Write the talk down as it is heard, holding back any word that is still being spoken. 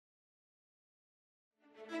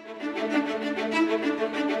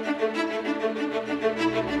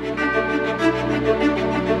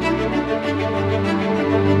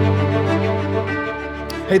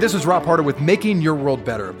Hey, this is Rob Harder with Making Your World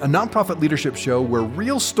Better, a nonprofit leadership show where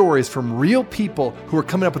real stories from real people who are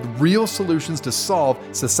coming up with real solutions to solve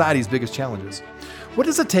society's biggest challenges. What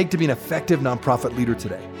does it take to be an effective nonprofit leader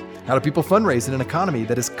today? How do people fundraise in an economy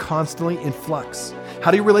that is constantly in flux?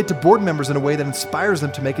 How do you relate to board members in a way that inspires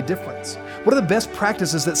them to make a difference? What are the best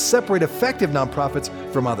practices that separate effective nonprofits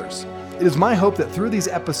from others? It is my hope that through these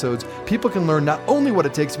episodes, people can learn not only what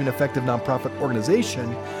it takes to be an effective nonprofit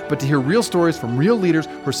organization, but to hear real stories from real leaders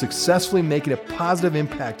who are successfully making a positive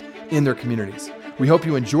impact in their communities. We hope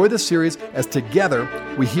you enjoy this series as together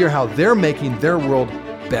we hear how they're making their world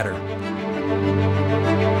better.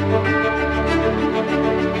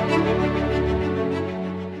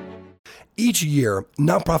 Each year,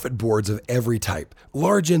 nonprofit boards of every type,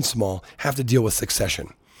 large and small, have to deal with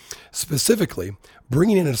succession. Specifically,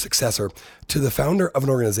 bringing in a successor to the founder of an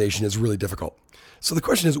organization is really difficult. So the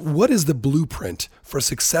question is, what is the blueprint for a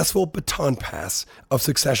successful baton pass of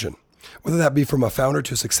succession? Whether that be from a founder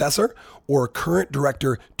to a successor or a current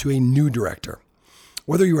director to a new director.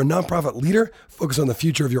 Whether you're a nonprofit leader focused on the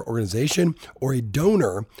future of your organization or a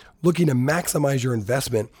donor looking to maximize your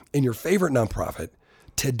investment in your favorite nonprofit,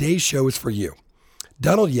 today's show is for you.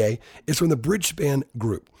 Donald Ye is from the Bridgespan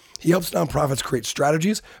Group. He helps nonprofits create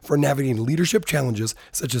strategies for navigating leadership challenges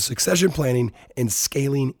such as succession planning and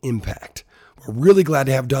scaling impact. We're really glad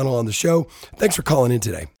to have Donald on the show. Thanks for calling in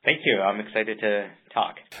today. Thank you. I'm excited to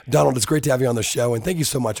talk. Donald, it's great to have you on the show, and thank you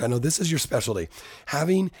so much. I know this is your specialty,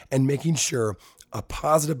 having and making sure a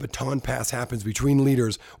positive baton pass happens between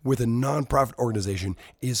leaders with a nonprofit organization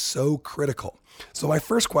is so critical. So my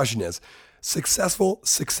first question is, successful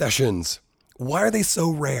successions, why are they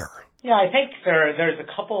so rare? Yeah, I think there's a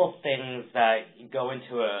couple of things that go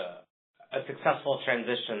into a successful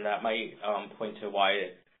transition that might point to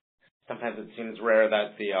why sometimes it seems rare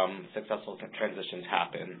that the successful transitions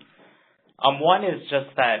happen. One is just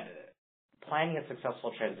that planning a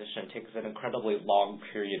successful transition takes an incredibly long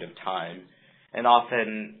period of time. And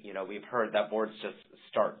often, we've heard that boards just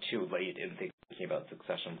start too late in thinking about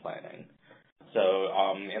succession planning. So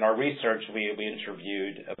in our research, we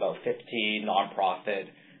interviewed about 50 nonprofit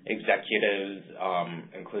executives,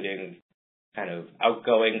 including kind of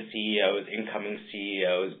outgoing CEOs, incoming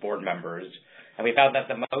CEOs, board members. And we found that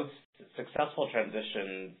the most successful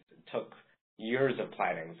transitions took years of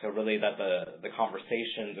planning. So really that the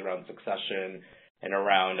conversations around succession and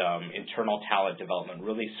around internal talent development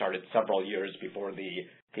really started several years before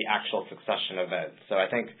the actual succession event. So I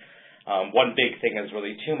think one big thing is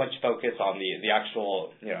really too much focus on the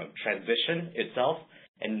actual transition itself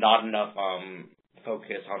and not enough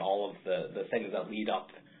focus on all of the things that lead up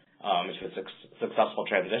to a successful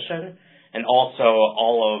transition, and also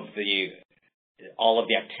all of the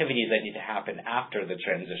activities that need to happen after the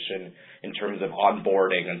transition in terms of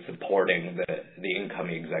onboarding and supporting the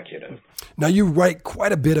incoming executive. Now, you write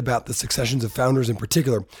quite a bit about the successions of founders in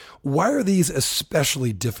particular. Why are these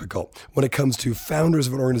especially difficult when it comes to founders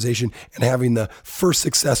of an organization and having the first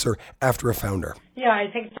successor after a founder? Yeah, I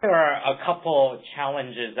think there are a couple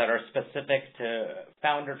challenges that are specific to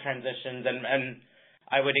founder transitions, and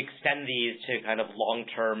I would extend these to kind of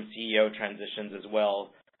long-term CEO transitions as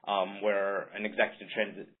well, where an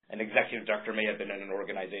executive director may have been in an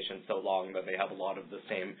organization so long that they have a lot of the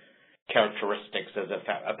same characteristics as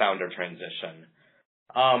a founder transition.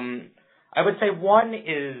 I would say one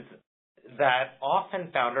is that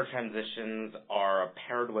often founder transitions are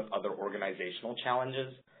paired with other organizational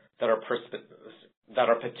challenges that are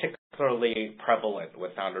particularly prevalent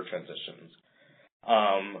with founder transitions.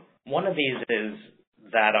 One of these is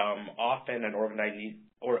that often an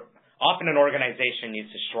organization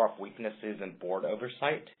needs to shore up weaknesses in board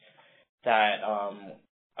oversight that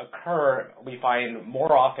occur, we find,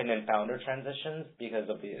 more often in founder transitions because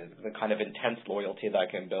of the kind of intense loyalty that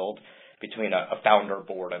can build between a founder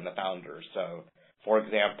board and the founders. So, for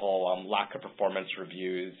example, lack of performance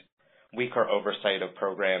reviews, weaker oversight of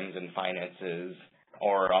programs and finances,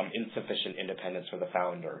 or insufficient independence for the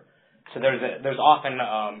founder. So there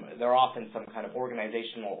are often some kind of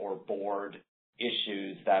organizational or board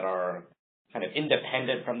issues that are kind of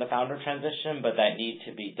independent from the founder transition, but that need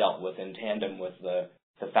to be dealt with in tandem with the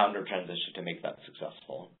founder transition to make that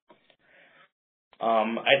successful.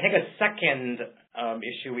 I think a second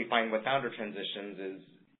issue we find with founder transitions is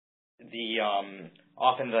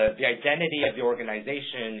often the identity of the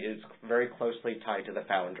organization is very closely tied to the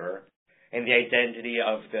founder, and the identity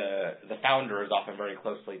of the founder is often very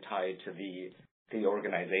closely tied to the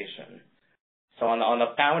organization. So on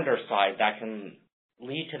the founder side, that can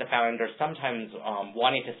lead to the founder sometimes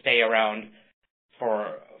wanting to stay around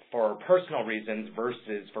for personal reasons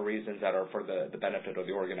versus for reasons that are for the benefit of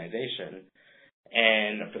the organization.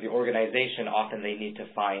 And for the organization, often they need to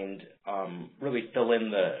find, really fill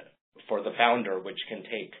in for the founder, which can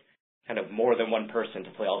take kind of more than one person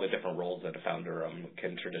to play all the different roles that a founder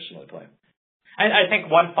can traditionally play. I think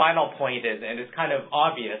one final point is, and it's kind of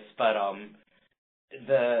obvious, but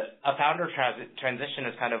a founder transition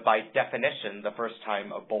is kind of by definition the first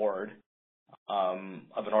time a board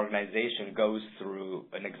of an organization goes through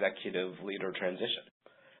an executive leader transition.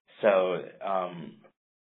 So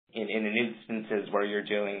in instances where you're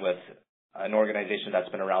dealing with an organization that's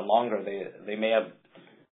been around longer, they may have,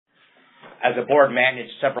 as a board,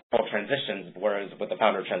 managed several transitions, whereas with the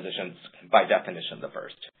founder transitions, by definition, the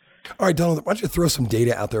first. All right, Donald, why don't you throw some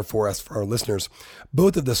data out there for us, for our listeners,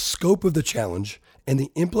 both of the scope of the challenge and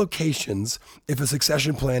the implications if a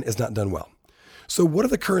succession plan is not done well. So what are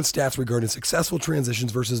the current stats regarding successful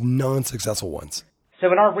transitions versus non-successful ones?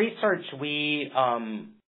 So in our research, we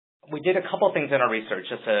did a couple things in our research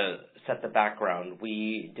just to set the background.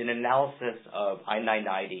 We did an analysis of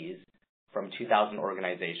I-990s from 2,000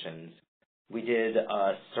 organizations. We did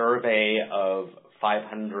a survey of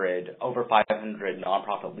over 500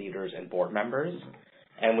 nonprofit leaders and board members,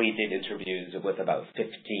 and we did interviews with about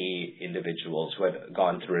 50 individuals who had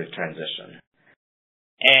gone through a transition.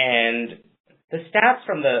 And the stats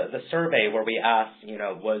from the survey where we asked,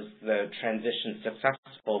 was the transition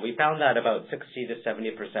successful, we found that about 60 to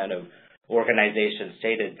 70% of organizations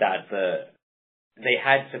stated that they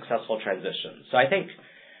had successful transitions. So I think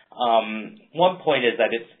one point is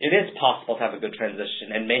that it is possible to have a good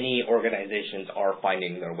transition, and many organizations are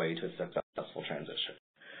finding their way to a successful transition.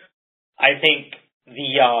 I think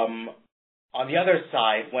on the other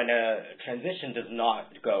side, when a transition does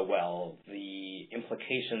not go well, the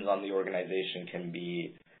implications on the organization can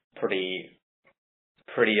be the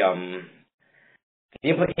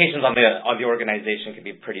implications on the organization can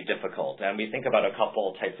be pretty difficult. And we think about a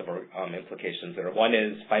couple types of implications there. One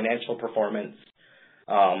is financial performance,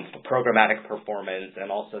 programmatic performance,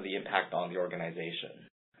 and also the impact on the organization.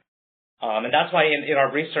 And that's why in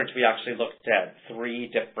our research, we actually looked at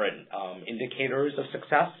 3 different indicators of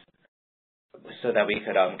success so that we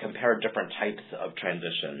could compare different types of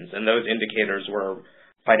transitions. And those indicators were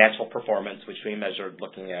financial performance, which we measured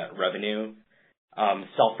looking at revenue,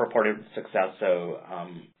 self-reported success, so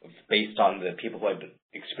based on the people who had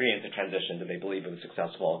experienced the transition, did they believe it was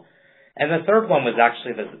successful? And the third one was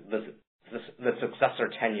actually the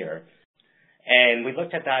successor tenure. And we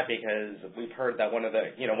looked at that because we've heard that one of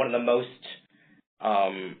the most,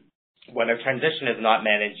 when a transition is not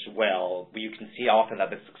managed well, you can see often that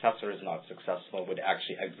the successor is not successful, would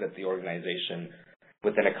actually exit the organization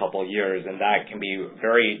within a couple of years. And that can be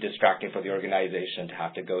very distracting for the organization to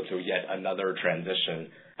have to go through yet another transition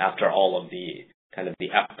after all of the kind of the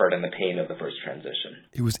effort and the pain of the first transition.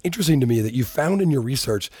 It was interesting to me that you found in your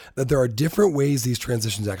research that there are different ways these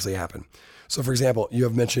transitions actually happen. So, for example, you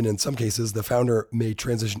have mentioned in some cases the founder may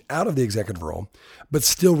transition out of the executive role, but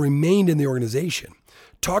still remained in the organization.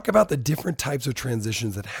 Talk about the different types of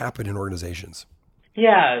transitions that happen in organizations.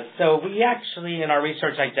 Yeah, so we actually, in our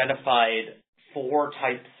research, identified 4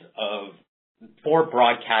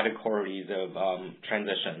 broad categories of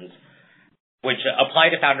transitions, which apply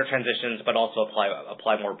to founder transitions, but also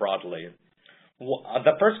apply more broadly.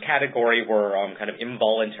 The first category were kind of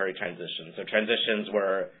involuntary transitions, so transitions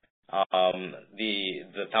where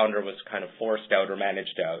the founder was kind of forced out or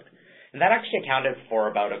managed out. And that actually accounted for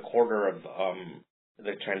about a quarter of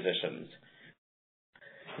the transitions.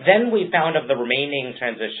 Then we found of the remaining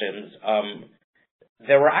transitions,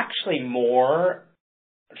 there were actually more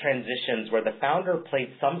transitions where the founder played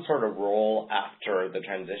some sort of role after the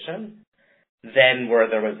transition than where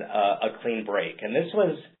there was a clean break. And this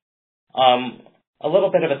was a little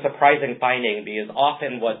bit of a surprising finding because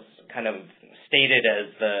often what's kind of stated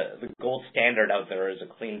as the gold standard out there is a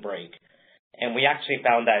clean break. And we actually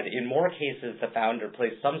found that in more cases, the founder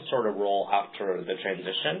plays some sort of role after the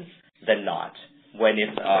transition than not, when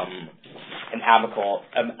it's an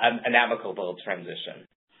amicable transition.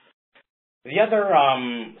 The other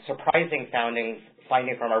surprising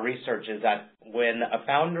finding from our research is that when a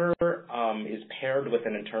founder is paired with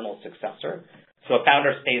an internal successor, so a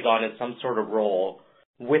founder stays on in some sort of role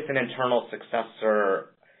with an internal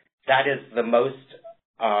successor, that is the most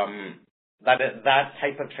that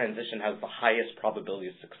type of transition has the highest probability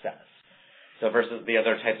of success. So versus the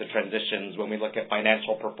other types of transitions, when we look at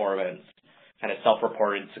financial performance, kind of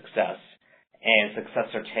self-reported success, and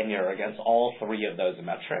successor tenure against all 3 of those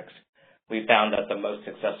metrics, we found that the most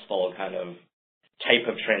successful kind of type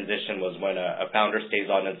of transition was when a founder stays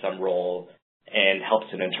on in some role and helps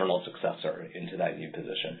an internal successor into that new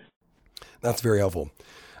position. That's very helpful.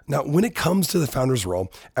 Now, when it comes to the founder's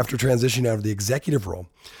role after transitioning out of the executive role,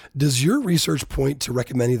 does your research point to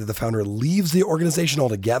recommending that the founder leaves the organization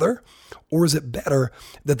altogether? Or is it better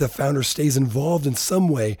that the founder stays involved in some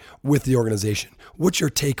way with the organization? What's your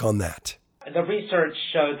take on that? The research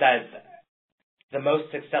showed that the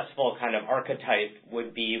most successful kind of archetype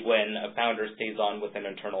would be when a founder stays on with an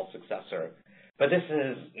internal successor. But this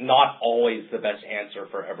is not always the best answer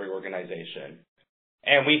for every organization.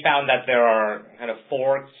 And we found that there are kind of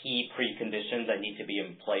 4 key preconditions that need to be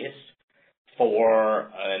in place for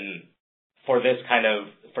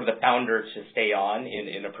the founder to stay on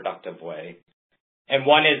in a productive way. And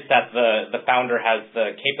one is that the founder has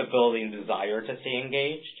the capability and desire to stay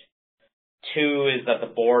engaged. 2 is that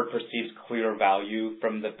the board perceives clear value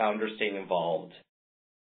from the founder staying involved.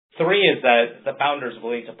 3 is that the founder is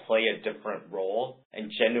willing to play a different role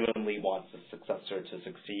and genuinely wants the successor to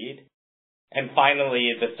succeed. And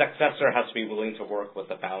finally, the successor has to be willing to work with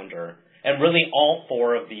the founder. And really all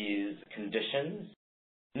 4 of these conditions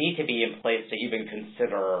need to be in place to even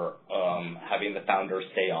consider having the founder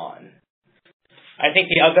stay on. I think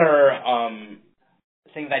the other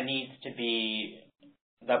thing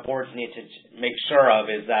that boards need to make sure of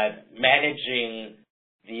is that managing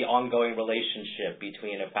the ongoing relationship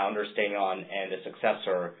between a founder staying on and a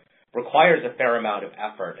successor requires a fair amount of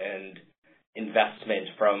effort and investment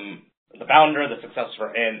from the founder, the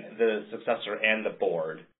successor, and the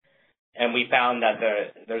board. And we found that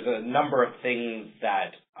there's a number of things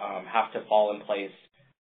that have to fall in place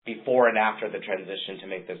before and after the transition to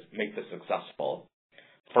make this successful.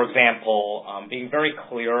 For example, being very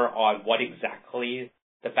clear on what exactly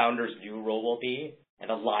the founder's new role will be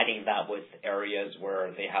and aligning that with areas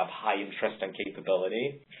where they have high interest and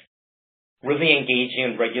capability. Really engaging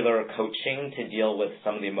in regular coaching to deal with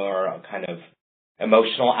some of the more kind of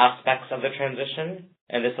emotional aspects of the transition,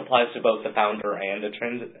 and this applies to both the founder and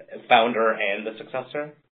the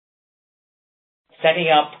successor. Setting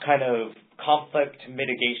up kind of conflict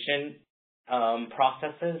mitigation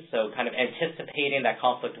processes, so kind of anticipating that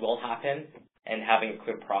conflict will happen and having a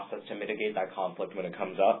clear process to mitigate that conflict when it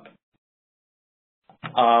comes up.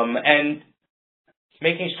 And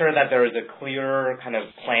making sure that there is a clear kind of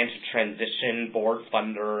plan to transition board,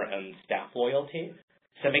 funder, and staff loyalty.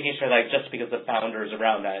 So making sure that just because the founder is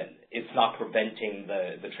around that it's not preventing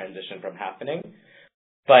the transition from happening,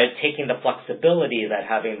 but taking the flexibility that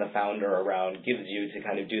having the founder around gives you to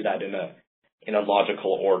kind of do that in a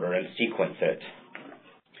logical order and sequence it.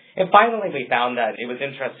 And finally, we found that it was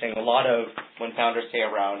interesting. A lot of when founders stay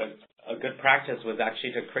around, a good practice was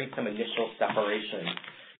actually to create some initial separation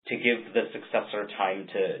to give the successor time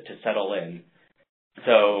to settle in.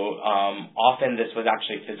 So often this was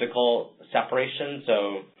actually physical separation.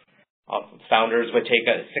 So founders would take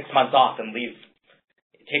 6 months off and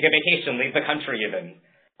take a vacation, leave the country even.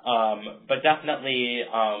 But definitely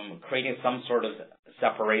creating some sort of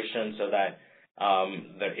separation so that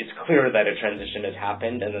it's clear that a transition has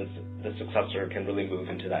happened and then the successor can really move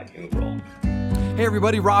into that new role. Hey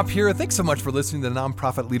everybody, Rob here. Thanks so much for listening to the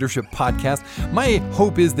Nonprofit Leadership Podcast. My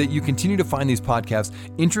hope is that you continue to find these podcasts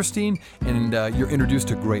interesting and you're introduced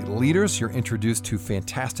to great leaders. You're introduced to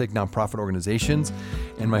fantastic nonprofit organizations.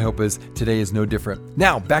 And my hope is today is no different.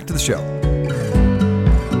 Now, back to the show.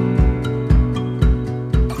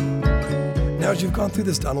 Now, as you've gone through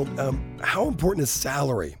this, Donald, how important is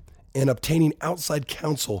salary in obtaining outside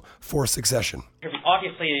counsel for succession?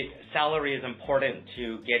 Obviously, salary is important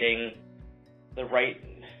to getting the right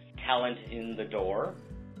talent in the door.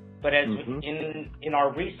 But as in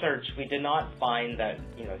our research, we did not find that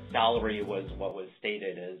salary was what was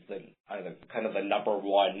stated as the number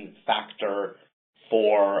one factor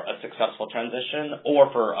for a successful transition or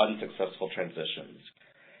for unsuccessful transitions.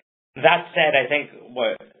 That said, I think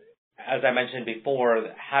as I mentioned before,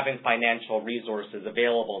 having financial resources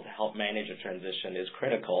available to help manage a transition is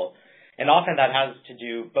critical. And often that has to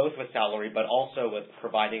do both with salary, but also with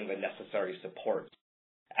providing the necessary support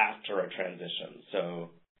after a transition. So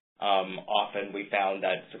often we found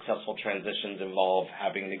that successful transitions involve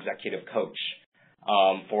having an executive coach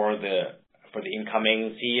for the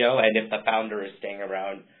incoming CEO, and if the founder is staying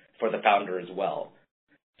around, for the founder as well.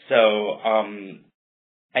 So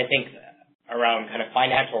I think around kind of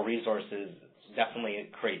financial resources definitely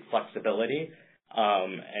create flexibility.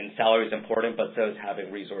 And salary is important, but so is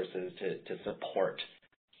having resources to support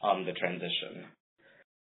the transition.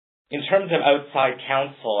 In terms of outside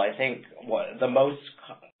counsel, I think one of the most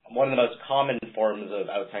common forms of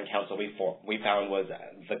outside counsel we found was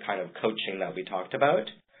the kind of coaching that we talked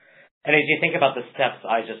about. And as you think about the steps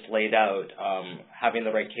I just laid out, having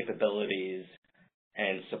the right capabilities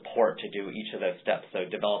and support to do each of those steps, so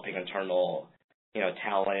developing internal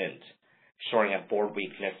talent, shoring up board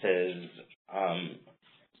weaknesses.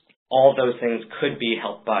 All of those things could be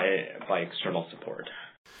helped by external support.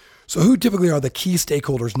 So who typically are the key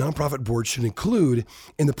stakeholders nonprofit boards should include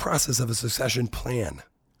in the process of a succession plan?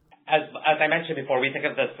 As I mentioned before, we think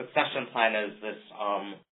of the succession plan as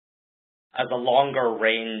as a longer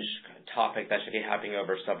range topic that should be happening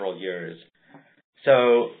over several years.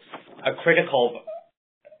 So a critical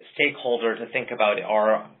stakeholder to think about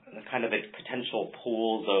are kind of the potential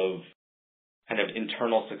pools of kind of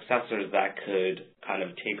internal successors that could kind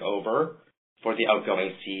of take over for the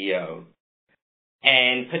outgoing CEO.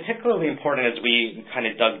 And particularly important as we kind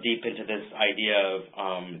of dug deep into this idea of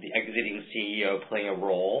the exiting CEO playing a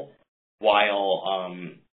role while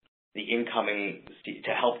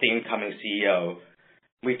to help the incoming CEO,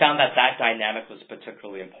 we found that dynamic was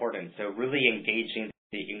particularly important. So really engaging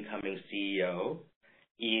the incoming CEO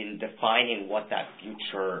in defining what that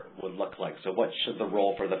future would look like. So what should the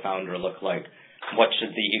role for the founder look like? How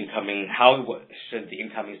should the incoming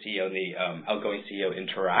CEO and the outgoing CEO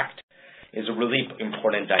interact is a really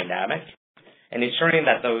important dynamic. And ensuring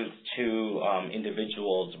that those two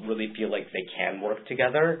individuals really feel like they can work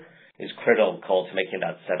together is critical to making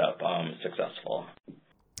that setup successful.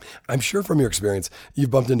 I'm sure from your experience, you've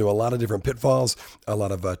bumped into a lot of different pitfalls, a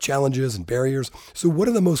lot of challenges and barriers. So what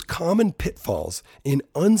are the most common pitfalls in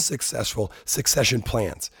unsuccessful succession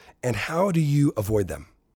plans, and how do you avoid them?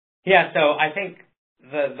 Yeah, so I think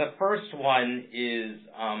the first one is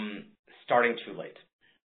starting too late.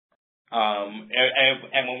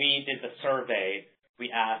 And when we did the survey, we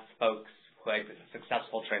asked folks who had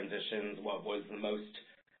successful transitions what was the most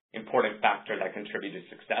important factor that contributed to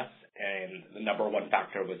success, and the number one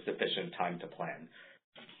factor was sufficient time to plan.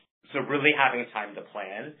 So really having time to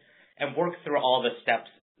plan and work through all the steps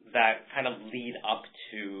that kind of lead up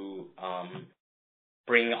to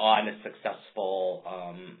bring on a successful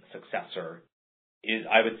successor is,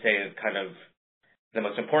 I would say, is kind of the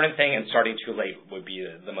most important thing, and starting too late would be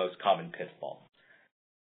the most common pitfall.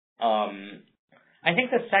 I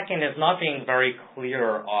think the second is not being very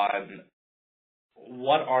clear on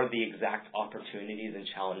what are the exact opportunities and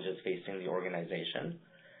challenges facing the organization.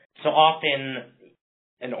 So often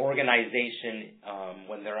an organization,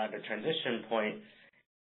 when they're at a transition point,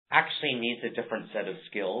 actually needs a different set of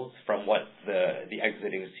skills from what the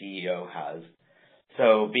exiting CEO has.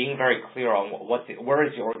 So being very clear on where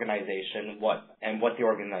is the organization, what the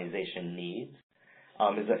organization needs,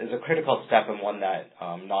 is a critical step, and one that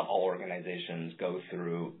not all organizations go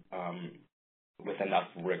through with enough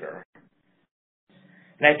rigor.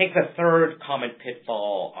 And I think the third common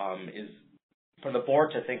pitfall is for the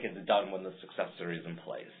board to think it's done when the successor is in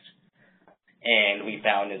place. And we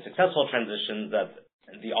found in successful transitions that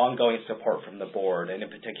the ongoing support from the board, and in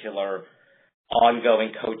particular,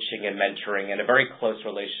 ongoing coaching and mentoring and a very close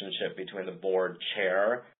relationship between the board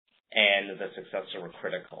chair and the successor were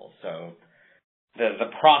critical. So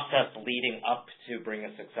the process leading up to bring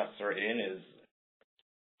a successor in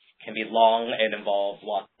can be long and involve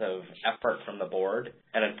lots of effort from the board.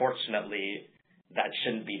 And unfortunately, that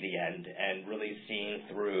shouldn't be the end. And really seeing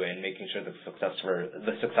through and making sure the successor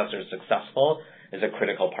is successful is a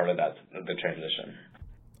critical part of the transition.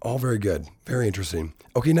 All very good. Very interesting.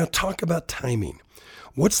 Okay, now talk about timing.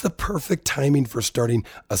 What's the perfect timing for starting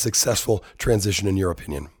a successful transition in your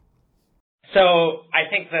opinion? So I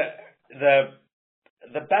think the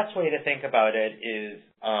best way to think about it is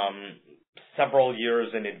several years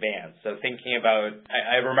in advance. So thinking about,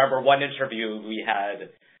 I remember one interview we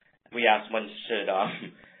asked when should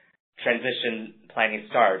transition planning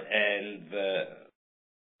start, and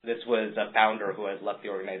this was a founder who had left the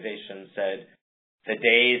organization, said the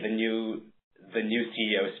day the new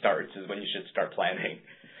CEO starts is when you should start planning.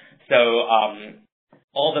 So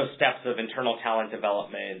all those steps of internal talent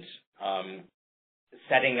development,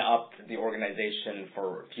 setting up the organization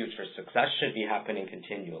for future success should be happening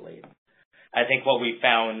continually. I think what we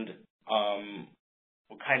found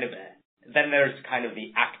then there's kind of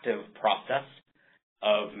the active process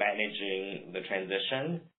of managing the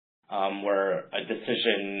transition, where a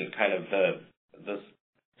decision kind of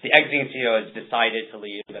the exiting CEO has decided to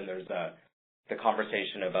leave, and there's the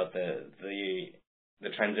conversation about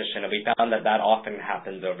the transition. And we found that often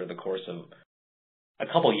happens over the course of a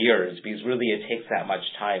couple years, because really it takes that much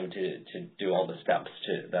time to do all the steps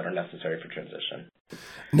that are necessary for transition.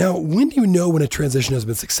 Now, when do you know when a transition has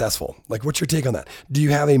been successful? Like, what's your take on that? Do you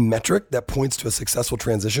have a metric that points to a successful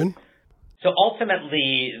transition? So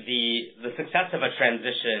ultimately, the success of a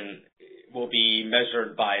transition will be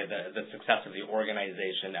measured by the success of the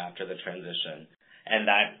organization after the transition. And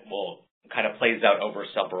that will kind of plays out over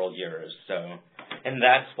several years. And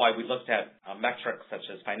that's why we looked at metrics such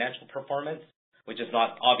as financial performance, which is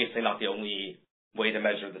obviously not the only way to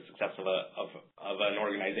measure the success of an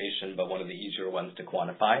organization, but one of the easier ones to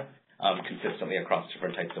quantify consistently across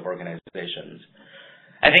different types of organizations.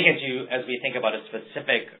 I think as we think about a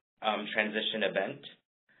specific transition event,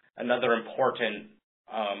 another important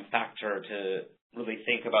factor to really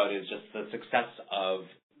think about is just the success of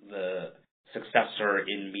the successor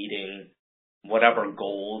in meeting whatever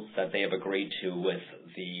goals that they have agreed to with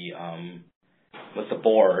the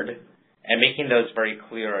board, and making those very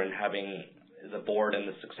clear and having the board and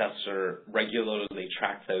the successor regularly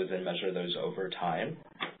track those and measure those over time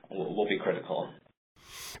will be critical.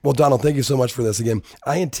 Well, Donald, thank you so much for this. Again,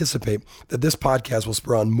 I anticipate that this podcast will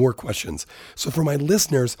spur on more questions. So for my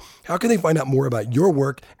listeners, how can they find out more about your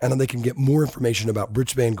work and how they can get more information about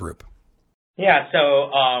Bridgespan Group? Yeah,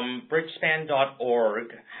 so Bridgespan.org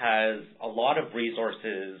has a lot of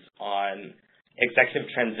resources on executive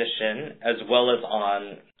transition as well as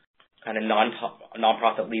on kind of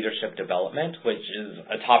nonprofit leadership development, which is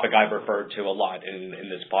a topic I've referred to a lot in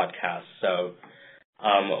this podcast. So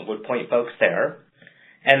would point folks there.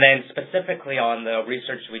 And then specifically on the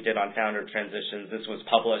research we did on founder transitions, this was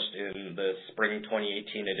published in the spring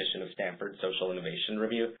 2018 edition of Stanford Social Innovation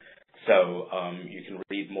Review. So you can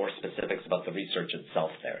read more specifics about the research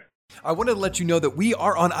itself there. I wanted to let you know that we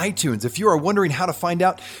are on iTunes. If you are wondering how to find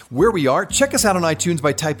out where we are, check us out on iTunes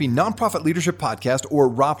by typing Nonprofit Leadership Podcast or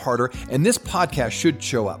Rob Harder, and this podcast should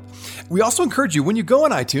show up. We also encourage you, when you go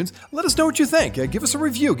on iTunes, let us know what you think. Give us a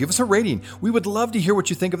review, give us a rating. We would love to hear what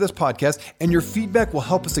you think of this podcast, and your feedback will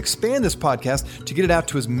help us expand this podcast to get it out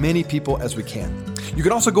to as many people as we can. You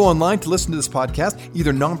can also go online to listen to this podcast,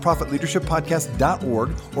 either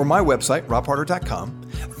nonprofitleadershippodcast.org or my website, robharder.com.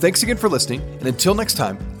 Thanks again for listening, and until next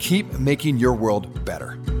time, keep making your world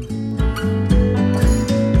better.